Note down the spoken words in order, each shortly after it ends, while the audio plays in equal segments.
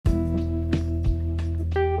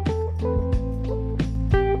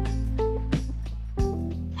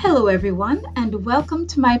Hello, everyone, and welcome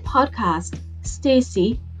to my podcast,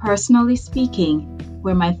 Stacy Personally Speaking,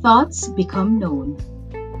 where my thoughts become known.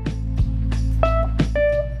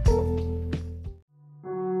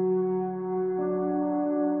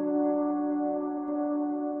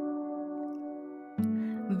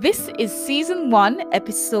 This is Season 1,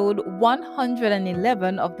 Episode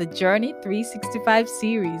 111 of the Journey 365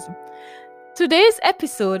 series. Today's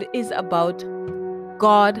episode is about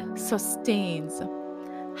God sustains,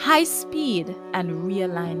 high speed, and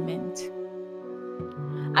realignment.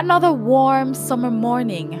 Another warm summer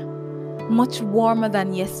morning, much warmer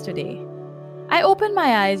than yesterday. I opened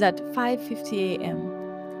my eyes at 5:50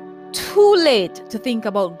 a.m. Too late to think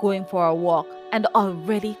about going for a walk and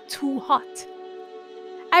already too hot.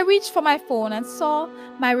 I reached for my phone and saw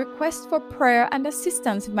my request for prayer and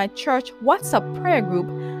assistance in my church WhatsApp prayer group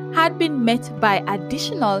had been met by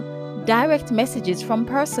additional direct messages from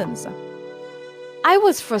persons. I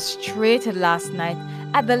was frustrated last night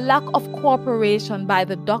at the lack of cooperation by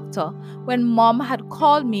the doctor when Mom had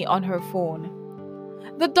called me on her phone.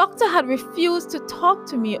 The doctor had refused to talk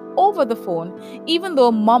to me over the phone, even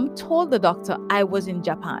though Mom told the doctor I was in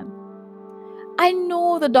Japan. I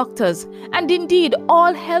know the doctors, and indeed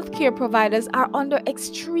all healthcare providers, are under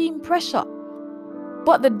extreme pressure.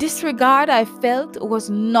 But the disregard I felt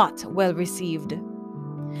was not well received.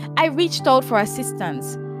 I reached out for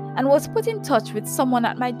assistance and was put in touch with someone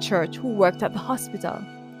at my church who worked at the hospital.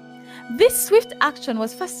 This swift action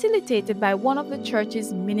was facilitated by one of the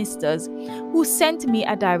church's ministers who sent me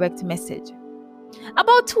a direct message.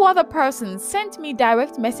 About 2 other persons sent me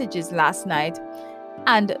direct messages last night,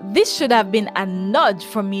 and this should have been a nudge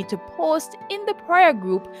for me to post in the prayer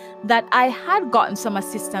group that I had gotten some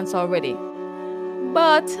assistance already.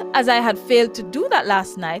 But as I had failed to do that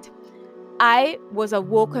last night, I was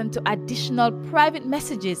awoken to additional private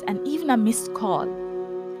messages and even a missed call.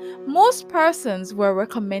 Most persons were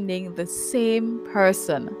recommending the same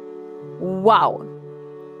person. Wow!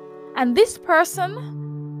 And this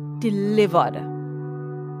person delivered.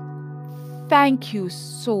 Thank you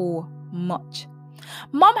so much.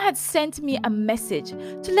 Mom had sent me a message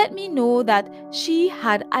to let me know that she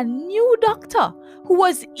had a new doctor who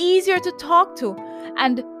was easier to talk to,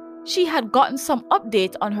 and she had gotten some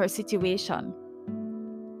update on her situation.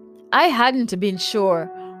 I hadn't been sure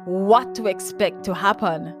what to expect to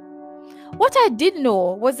happen. What I did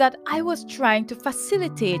know was that I was trying to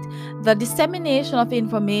facilitate the dissemination of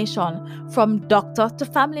information from doctor to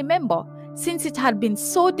family member, since it had been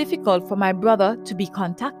so difficult for my brother to be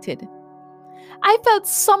contacted. I felt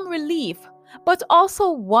some relief, but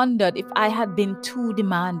also wondered if I had been too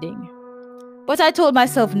demanding. But I told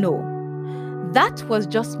myself no. That was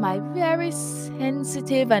just my very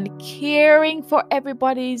sensitive and caring for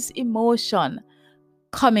everybody's emotion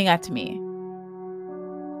coming at me.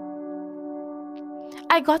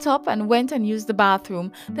 I got up and went and used the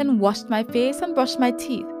bathroom, then washed my face and brushed my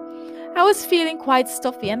teeth. I was feeling quite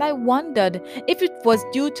stuffy, and I wondered if it was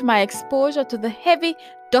due to my exposure to the heavy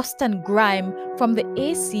dust and grime from the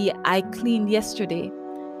AC I cleaned yesterday,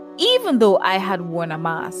 even though I had worn a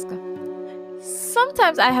mask.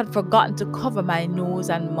 Sometimes I had forgotten to cover my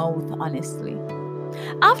nose and mouth, honestly.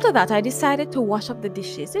 After that, I decided to wash up the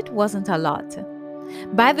dishes. It wasn't a lot.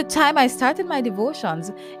 By the time I started my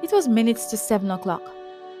devotions, it was minutes to 7 o'clock.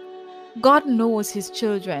 God knows His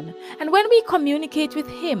children, and when we communicate with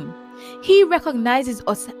Him, He recognizes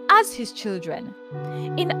us as His children.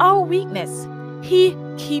 In our weakness, He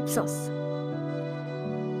keeps us.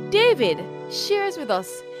 David shares with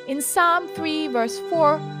us in Psalm 3 verse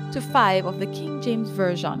 4-5 of the King James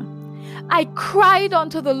Version, "I cried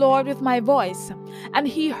unto the Lord with my voice, and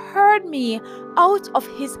He heard me out of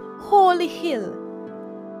His holy hill.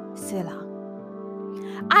 Selah.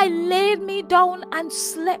 I laid me down and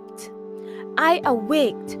slept. I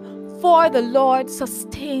awaked, for the Lord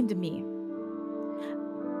sustained me."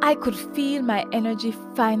 I could feel my energy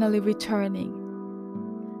finally returning.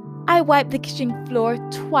 I wiped the kitchen floor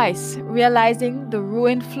twice, realizing the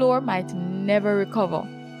ruined floor might never recover.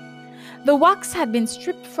 The wax had been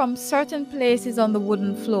stripped from certain places on the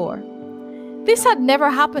wooden floor. This had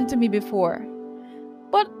never happened to me before.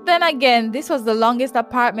 But then again, this was the longest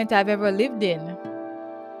apartment I've ever lived in.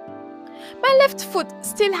 My left foot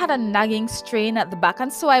still had a nagging strain at the back,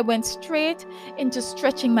 and so I went straight into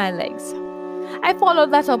stretching my legs. I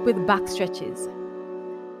followed that up with back stretches.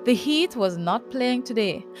 The heat was not playing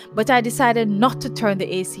today, but I decided not to turn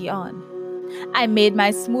the AC on. I made my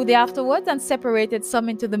smoothie afterwards and separated some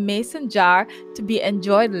into the mason jar to be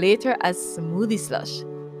enjoyed later as smoothie slush.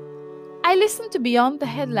 I listened to Beyond the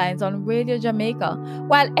Headlines on Radio Jamaica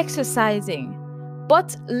while exercising,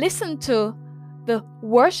 but listened to the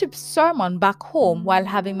worship sermon back home while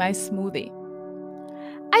having my smoothie.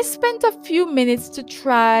 I spent a few minutes to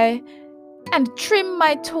try and trim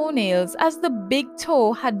my toenails as the big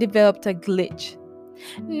toe had developed a glitch.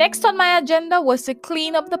 Next on my agenda was to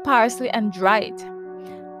clean up the parsley and dry it.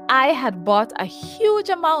 I had bought a huge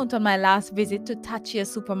amount on my last visit to Tachia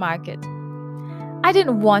supermarket. I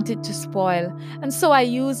didn't want it to spoil, and so I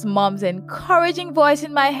used Mom's encouraging voice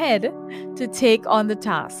in my head to take on the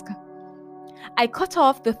task. I cut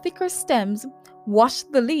off the thicker stems,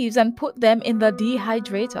 washed the leaves, and put them in the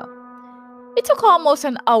dehydrator. It took almost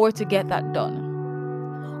an hour to get that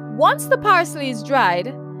done. Once the parsley is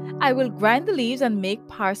dried, I will grind the leaves and make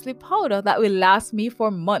parsley powder that will last me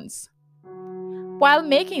for months. While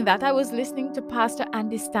making that, I was listening to Pastor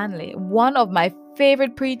Andy Stanley, one of my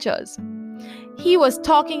favorite preachers. He was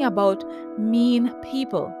talking about mean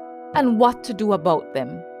people and what to do about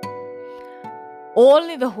them.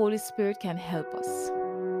 Only the Holy Spirit can help us.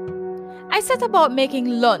 I set about making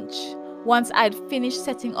lunch once I'd finished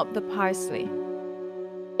setting up the parsley.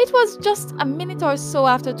 It was just a minute or so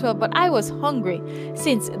after 12, but I was hungry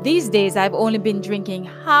since these days I've only been drinking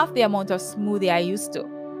half the amount of smoothie I used to.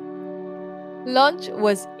 Lunch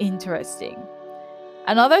was interesting.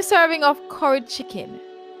 Another serving of curried chicken.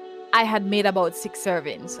 I had made about 6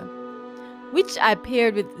 servings, which I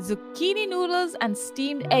paired with zucchini noodles and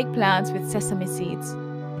steamed eggplants with sesame seeds.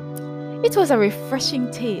 It was a refreshing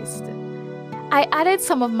taste. I added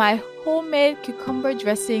some of my homemade cucumber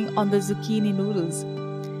dressing on the zucchini noodles.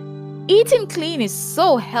 Eating clean is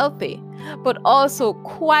so healthy, but also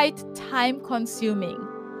quite time-consuming.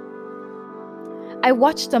 I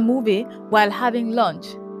watched a movie while having lunch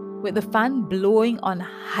with the fan blowing on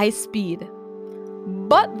high speed.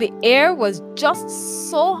 But the air was just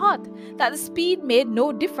so hot that the speed made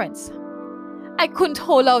no difference. I couldn't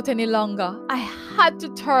hold out any longer. I had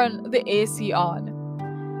to turn the AC on.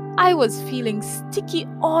 I was feeling sticky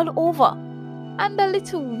all over and a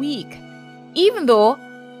little weak, even though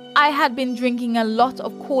I had been drinking a lot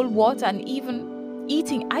of cold water and even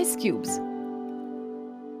eating ice cubes.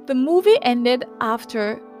 The movie ended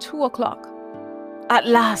after 2 o'clock. At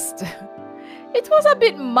last. It was a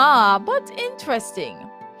bit but interesting.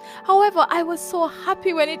 However, I was so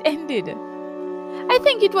happy when it ended. I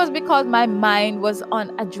think it was because my mind was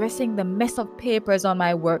on addressing the mess of papers on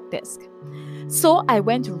my work desk. So I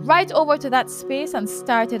went right over to that space and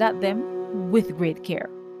started at them with great care.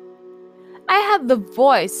 I had The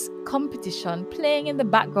Voice competition playing in the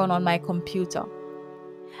background on my computer.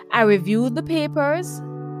 I reviewed the papers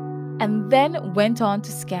and then went on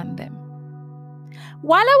to scan them.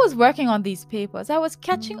 While I was working on these papers, I was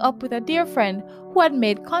catching up with a dear friend who had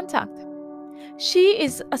made contact. She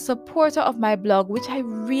is a supporter of my blog, which I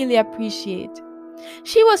really appreciate.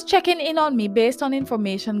 She was checking in on me based on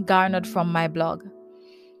information garnered from my blog.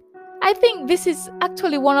 I think this is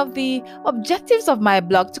actually one of the objectives of my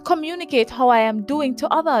blog, to communicate how I am doing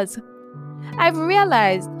to others. I've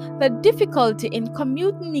realized the difficulty in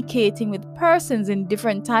communicating with persons in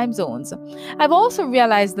different time zones. I've also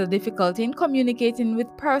realized the difficulty in communicating with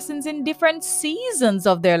persons in different seasons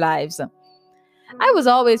of their lives. I was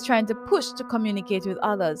always trying to push to communicate with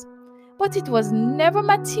others, but it was never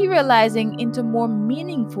materializing into more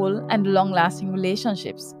meaningful and long-lasting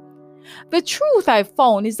relationships. The truth I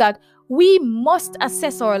found is that we must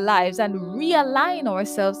assess our lives and realign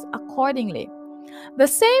ourselves accordingly. The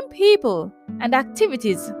same people and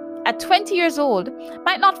activities at 20 years old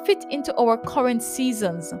might not fit into our current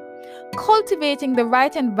seasons. Cultivating the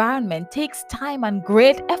right environment takes time and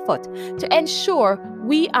great effort to ensure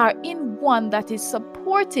we are in one that is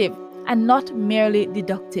supportive and not merely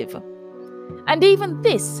deductive. And even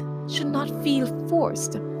this should not feel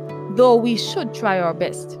forced, though we should try our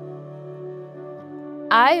best.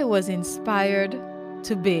 I was inspired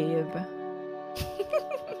to bathe.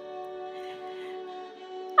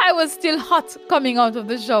 I was still hot coming out of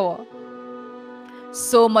the shower.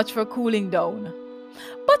 So much for cooling down.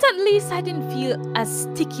 But at least I didn't feel as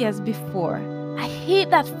sticky as before. I hate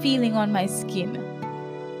that feeling on my skin.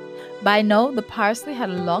 By now, the parsley had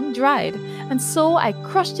long dried, and so I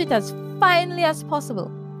crushed it as finely as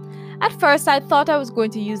possible. At first, I thought I was going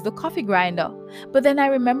to use the coffee grinder, but then I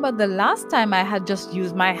remembered the last time I had just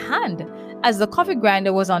used my hand, as the coffee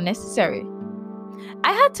grinder was unnecessary.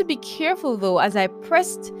 I had to be careful though as I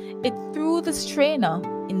pressed it through the strainer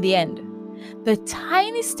in the end. The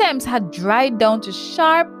tiny stems had dried down to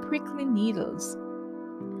sharp, prickly needles.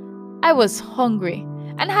 I was hungry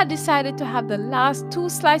and had decided to have the last 2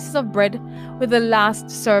 slices of bread with the last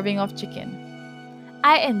serving of chicken.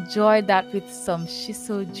 I enjoyed that with some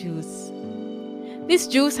shiso juice. This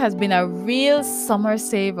juice has been a real summer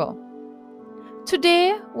saver.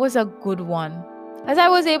 Today was a good one, as I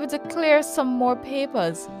was able to clear some more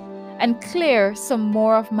papers and clear some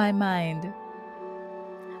more of my mind.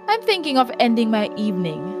 I'm thinking of ending my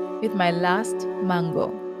evening with my last mango.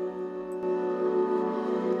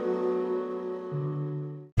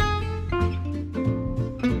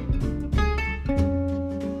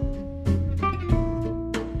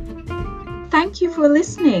 Thank you for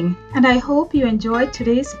listening, and I hope you enjoyed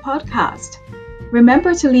today's podcast.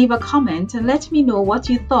 Remember to leave a comment and let me know what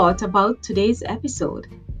you thought about today's episode.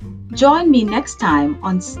 Join me next time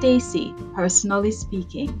on Stacy, Personally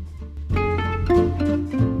Speaking.